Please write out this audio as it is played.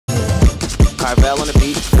Carvel on the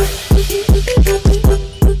beat.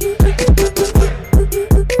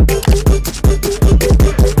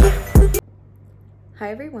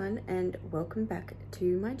 Hi everyone, and welcome back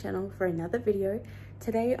to my channel for another video.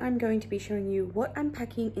 Today I'm going to be showing you what I'm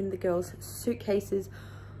packing in the girls' suitcases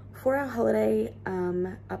for our holiday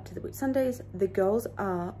up to the Whitsundays. The girls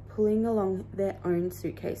are pulling along their own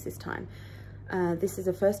suitcase this time. This is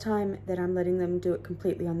the first time that I'm letting them do it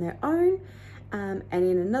completely on their own. And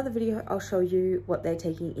in another video, I'll show you what they're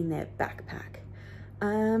taking in their backpack.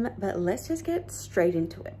 But let's just get straight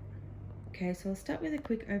into it. Okay, so I'll start with a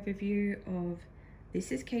quick overview of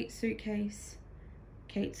this is Kate's suitcase,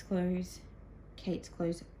 Kate's clothes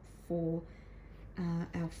for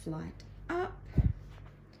our flight up.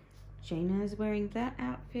 Jaina is wearing that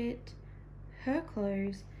outfit, her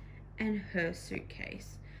clothes, and her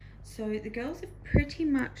suitcase. So the girls have pretty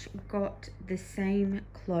much got the same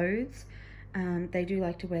clothes. They do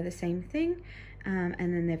like to wear the same thing, and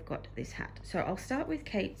then they've got this hat. So I'll start with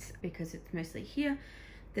Kate's because it's mostly here.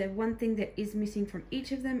 The one thing that is missing from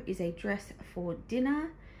each of them is a dress for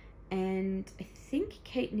dinner, and I think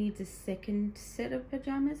Kate needs a second set of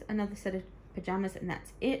pajamas, another set of pajamas, and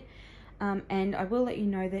that's it. And I will let you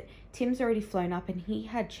know that Tim's already flown up and he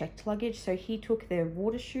had checked luggage, so he took their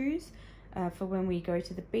water shoes for when we go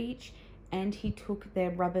to the beach, and he took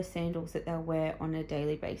their rubber sandals that they'll wear on a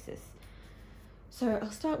daily basis. So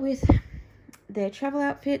I'll start with their travel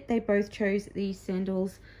outfit. They both chose these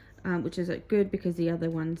sandals, which is good because the other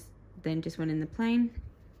ones then just went in the plane.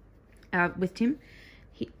 With Tim,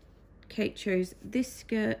 Kate chose this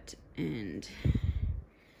skirt and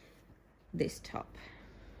this top.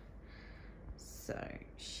 So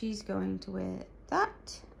she's going to wear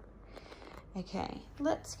that. Okay,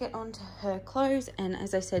 let's get on to her clothes. And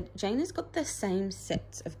as I said, Jaina's got the same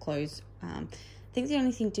sets of clothes. I think the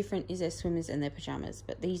only thing different is their swimmers and their pajamas,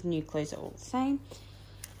 but these new clothes are all the same.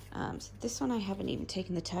 So this one I haven't even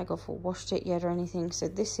taken the tag off or washed it yet or anything. So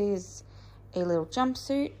this is a little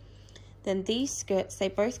jumpsuit. Then these skirts, they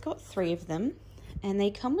both got 3 of them, and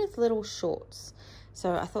they come with little shorts.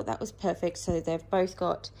 So I thought that was perfect. So they've both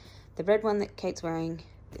got the red one that Kate's wearing,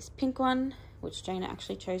 this pink one, which Jaina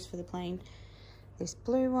actually chose for the plane, this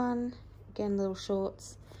blue one, again little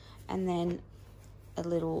shorts, and then a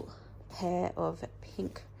little pair of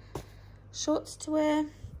pink shorts to wear.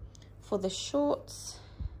 For the shorts,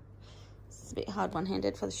 it's a bit hard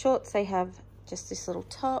one-handed. For the shorts, they have just this little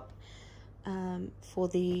top. For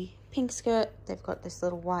the pink skirt, they've got this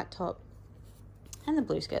little white top, and the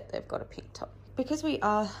blue skirt, they've got a pink top. Because we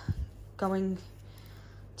are going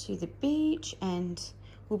to the beach and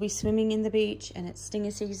we'll be swimming in the beach and it's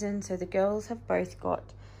stinger season, so the girls have both got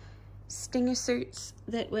stinger suits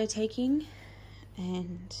that we're taking,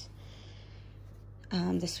 and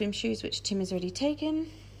the swim shoes, which Tim has already taken.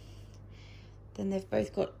 Then they've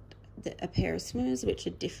both got a pair of swimmers, which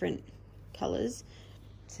are different colours.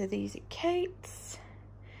 So these are Kate's.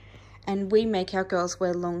 And we make our girls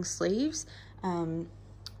wear long sleeves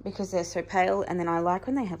because they're so pale. And then I like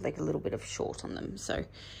when they have like a little bit of short on them. So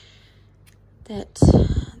that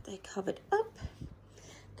they're covered up.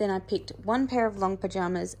 Then I picked 1 pair of long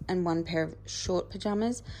pajamas and 1 pair of short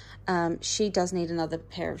pajamas. She does need another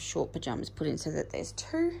pair of short pajamas put in so that there's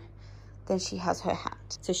 2. Then she has her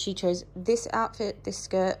hat. So she chose this outfit, this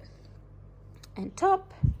skirt and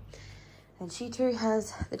top. And she too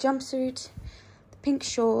has the jumpsuit, the pink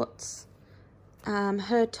shorts.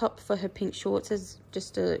 Her top for her pink shorts is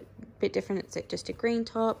just a bit different. It's like just a green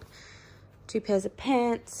top, 2 pairs of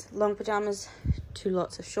pants, long pajamas, 2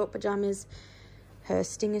 lots of short pajamas, her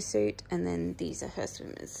stinger suit, and then these are her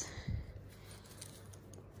swimmers,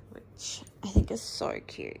 which I think is so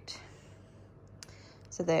cute.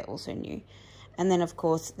 So they're also new. And then of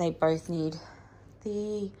course they both need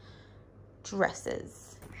the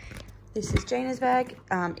dresses. This is Jaina's bag.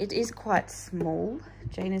 It is quite small,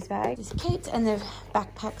 Jaina's bag. This is Kate's, and their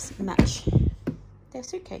backpacks match their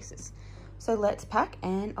suitcases. So let's pack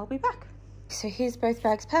and I'll be back. So here's both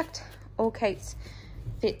bags packed. All Kate's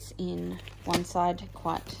fits in one side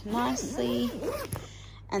quite nicely.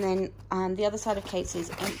 And then the other side of Kate's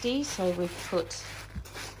is empty. So we've put,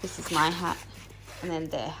 this is my hat, and then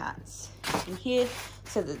their hats in here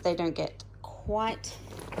so that they don't get quite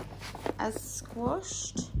as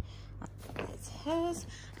squashed. That's hers.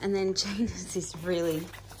 And then Jaina's is really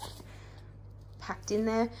packed in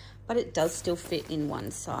there, but it does still fit in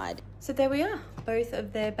one side. So there we are. Both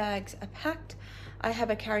of their bags are packed. I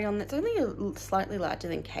have a carry-on that's only slightly larger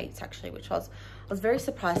than Kate's actually, which I was very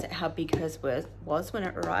surprised at how big hers was when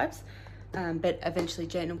it arrives. But eventually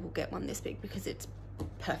Jaina will get one this big because it's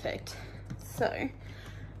perfect. So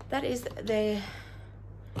that is their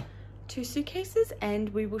 2 suitcases,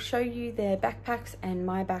 and we will show you their backpacks and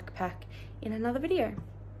my backpack in another video.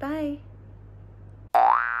 Bye.